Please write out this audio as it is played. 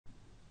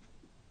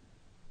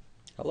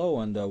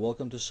Hello and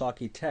welcome to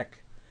Saki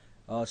Tech.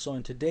 So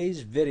in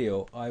today's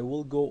video I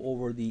will go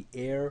over the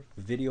Air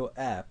Video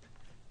app,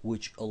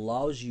 which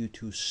allows you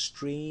to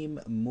stream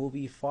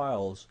movie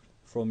files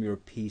from your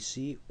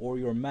PC or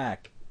your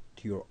Mac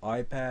to your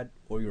iPad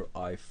or your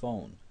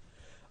iPhone.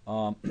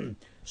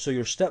 So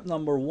your step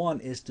number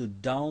one is to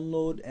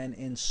download and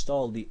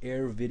install the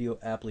Air Video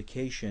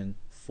application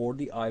for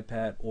the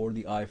iPad or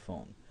the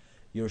iPhone.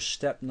 Your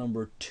step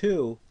number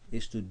two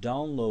is to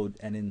download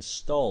and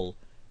install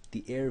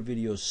the Air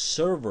Video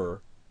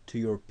server to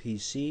your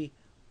PC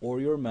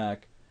or your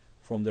Mac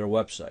from their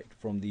website,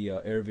 from the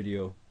Air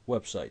Video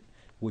website,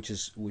 which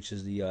is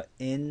the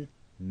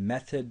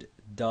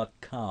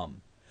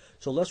inmethod.com.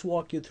 So let's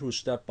walk you through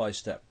step by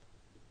step.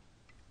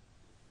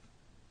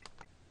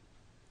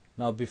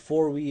 Now,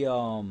 before we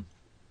go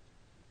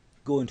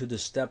into the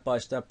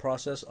step-by-step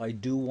process, I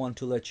do want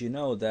to let you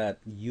know that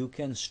you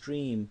can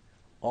stream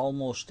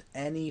almost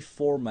any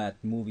format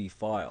movie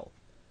file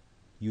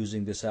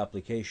using this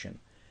application,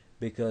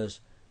 because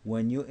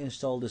when you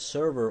install the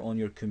server on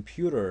your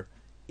computer,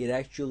 it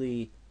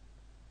actually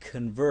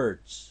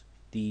converts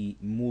the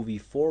movie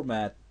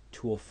format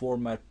to a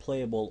format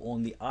playable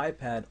on the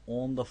iPad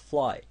on the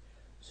fly.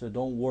 So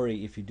don't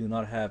worry if you do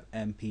not have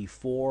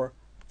MP4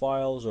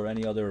 files or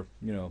any other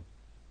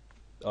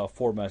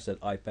formats that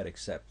iPad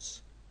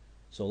accepts.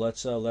 So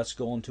let's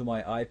go onto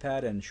my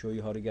iPad and show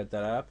you how to get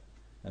that app,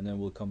 and then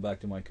we'll come back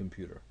to my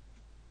computer.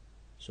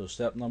 So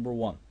step number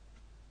one.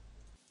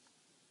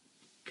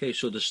 Okay,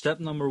 so the step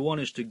number one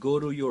is to go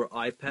to your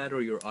iPad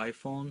or your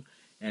iPhone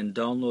and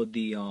download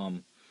the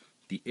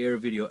Air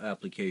Video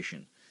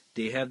application.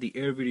 They have the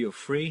Air Video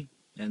free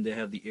and they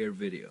have the Air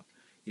Video.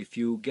 If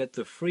you get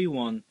the free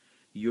one,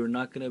 you're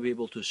not going to be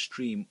able to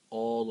stream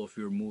all of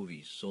your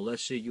movies. So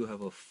let's say you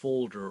have a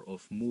folder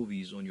of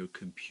movies on your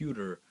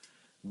computer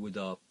with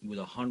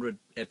 100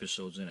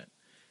 episodes in it.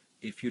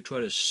 If you try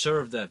to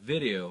serve that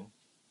video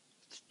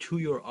to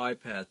your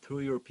iPad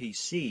through your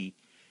PC,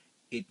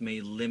 it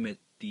may limit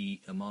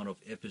the amount of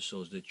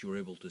episodes that you're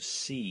able to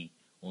see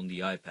on the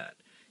iPad.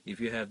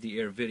 If you have the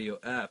Air Video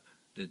app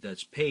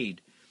that's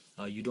paid,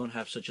 you don't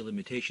have such a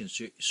limitation.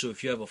 So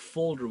if you have a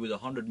folder with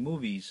 100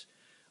 movies,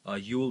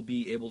 you will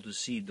be able to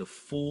see the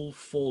full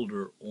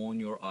folder on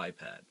your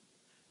iPad.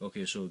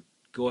 Okay, so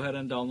go ahead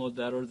and download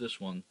that or this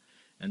one,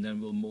 and then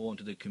we'll move on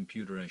to the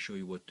computer and show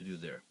you what to do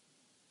there.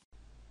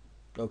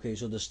 Okay,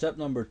 so the step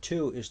number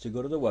two is to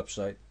go to the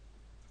website,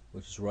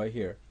 which is right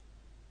here.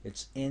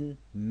 It's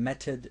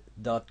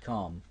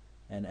inmethod.com,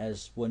 and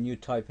when you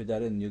type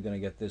that in, you're going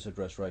to get this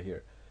address right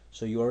here.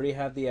 So you already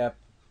have the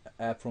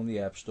app from the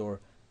App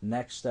Store.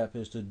 Next step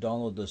is to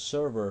download the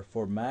server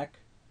for Mac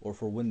or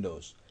for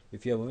Windows.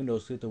 If you have a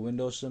Windows, click the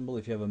Windows symbol.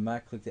 If you have a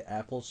Mac, click the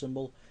Apple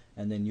symbol,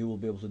 and then you will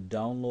be able to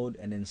download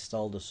and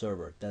install the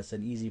server. That's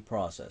an easy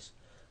process.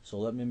 So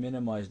let me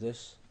minimize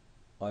this.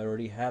 I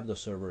already have the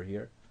server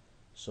here.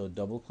 So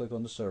double click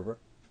on the server.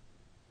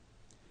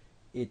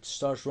 It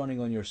starts running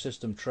on your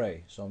system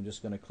tray. So I'm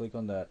just going to click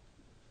on that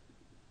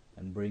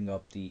and bring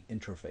up the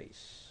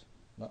interface.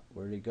 Oh,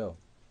 where did it go?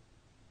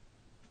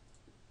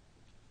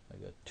 I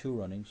got two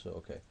running, so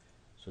okay.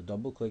 So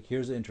double click.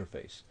 Here's the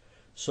interface.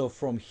 So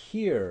from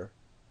here,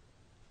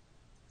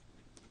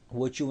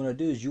 what you want to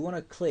do is you want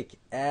to click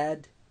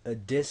Add a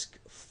Disk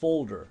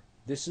Folder.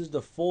 This is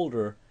the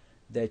folder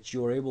that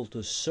you're able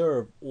to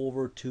serve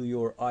over to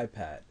your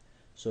iPad.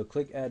 So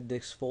click Add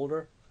Disk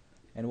Folder,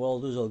 and what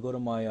I'll do is I'll go to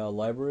my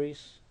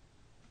libraries,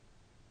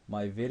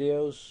 my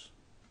videos,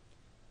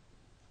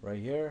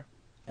 right here,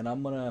 and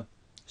I'm going to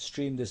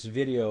stream this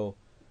video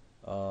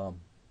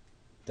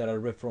that I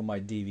ripped from my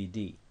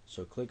DVD.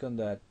 So click on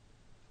that,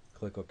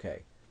 click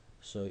OK.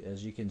 So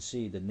as you can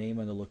see, the name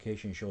and the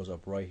location shows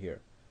up right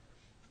here.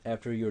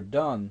 After you're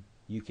done,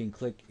 you can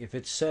click, if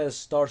it says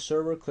Start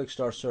Server, click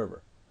Start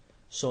Server.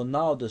 So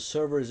now the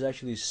server is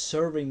actually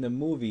serving the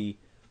movie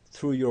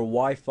through your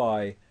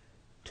Wi-Fi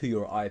to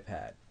your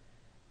iPad.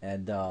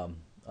 And I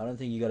don't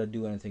think you got to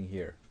do anything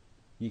here.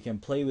 You can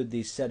play with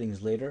these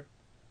settings later,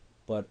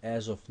 but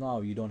as of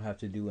now you don't have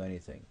to do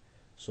anything.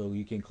 So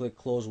you can click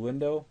Close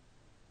Window,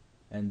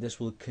 and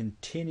this will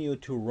continue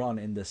to run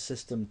in the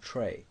system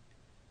tray.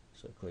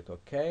 So click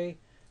OK.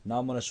 Now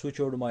I'm going to switch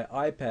over to my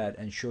iPad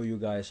and show you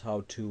guys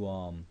how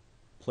to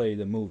play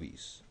the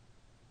movies.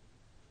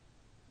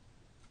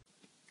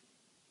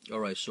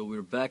 Alright, so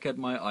we're back at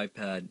my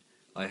iPad.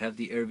 I have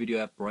the Air Video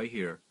app right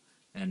here,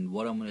 and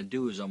what I'm going to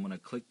do is I'm going to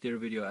click the Air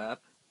Video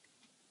app,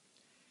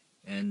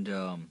 and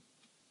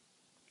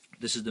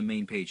this is the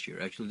main page here.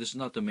 Actually, this is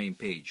not the main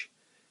page.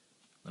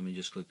 Let me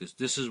just click this.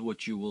 This is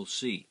what you will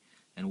see,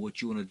 and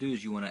what you want to do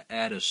is you want to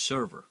add a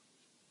server.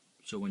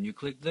 So when you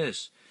click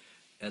this,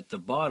 at the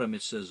bottom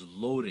it says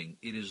loading.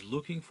 It is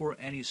looking for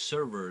any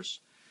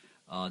servers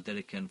that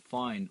it can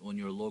find on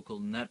your local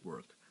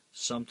network.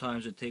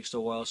 Sometimes it takes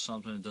a while,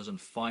 sometimes it doesn't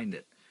find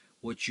it.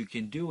 What you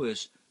can do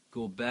is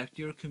go back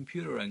to your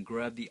computer and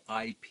grab the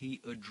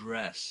IP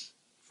address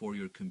for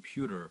your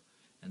computer,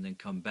 and then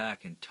come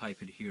back and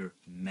type it here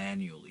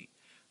manually.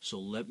 So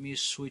let me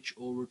switch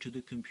over to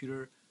the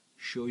computer,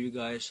 show you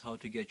guys how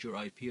to get your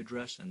IP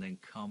address, and then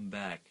come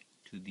back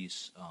to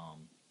this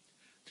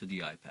to the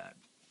iPad.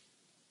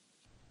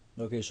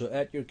 Okay, so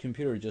at your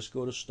computer, just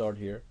go to Start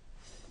here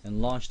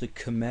and launch the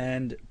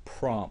command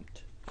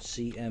prompt,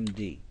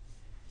 CMD.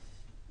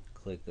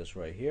 Click this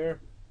right here.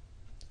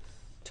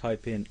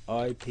 Type in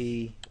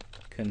IP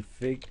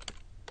config,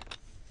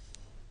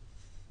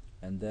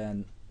 and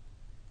then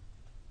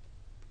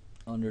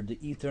under the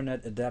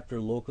Ethernet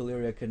adapter local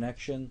area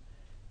connection,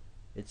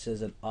 it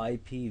says an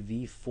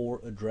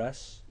IPv4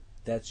 address.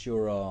 That's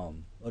your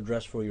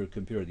address for your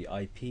computer, the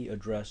IP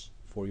address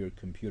for your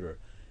computer,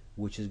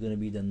 which is going to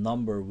be the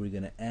number we're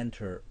going to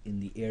enter in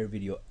the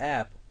AirVideo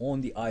app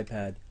on the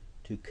iPad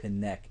to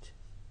connect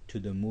to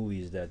the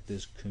movies that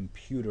this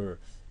computer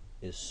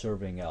is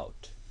serving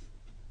out.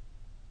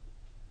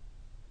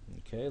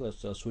 Okay,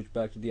 let's switch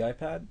back to the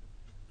iPad.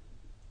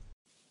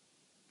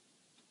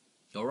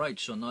 Alright,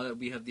 so now that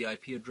we have the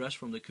IP address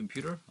from the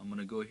computer, I'm going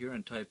to go here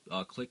and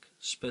click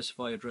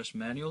specify address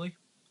manually.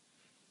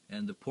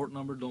 And the port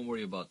number, don't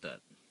worry about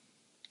that.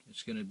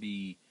 It's going to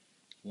be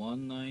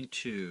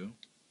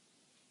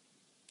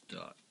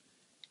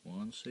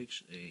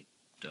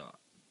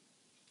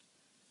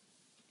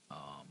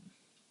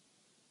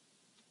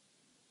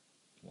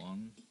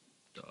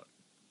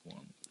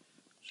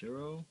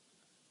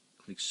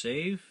Click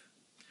save,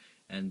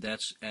 and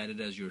that's added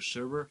as your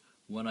server.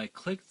 When I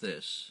click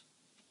this,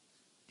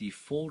 the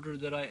folder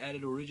that I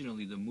added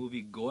originally, the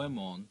movie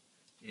Goemon,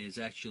 is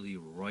actually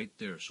right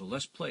there. So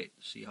let's play it,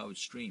 see how it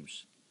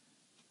streams.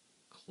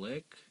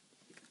 Click.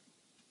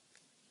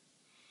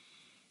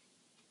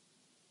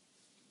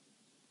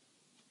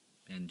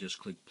 And just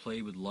click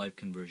play with live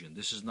conversion.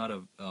 This is not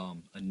a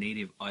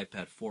native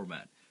iPad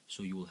format,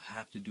 so you will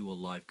have to do a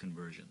live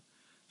conversion.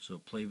 So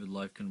play with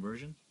live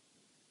conversion.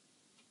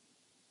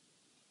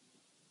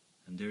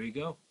 And there you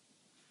go.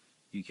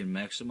 You can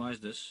maximize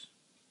this.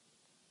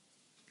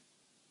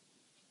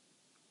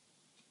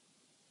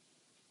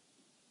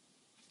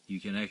 You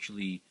can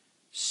actually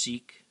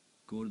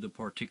go to the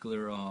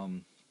particular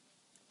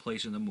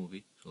place in the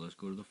movie. So let's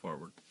go to the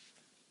forward.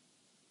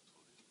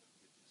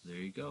 There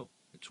you go.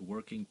 It's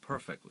working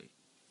perfectly.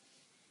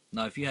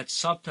 Now, if you had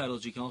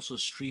subtitles, you can also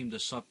stream the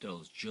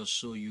subtitles, just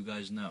so you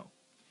guys know.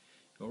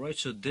 Alright,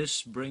 so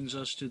this brings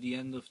us to the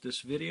end of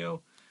this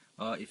video.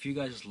 If you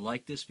guys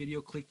like this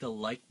video, click the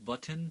like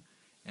button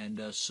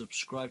and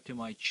subscribe to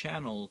my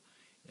channel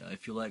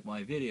if you like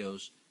my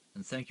videos.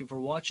 And thank you for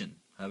watching.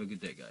 Have a good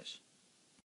day, guys.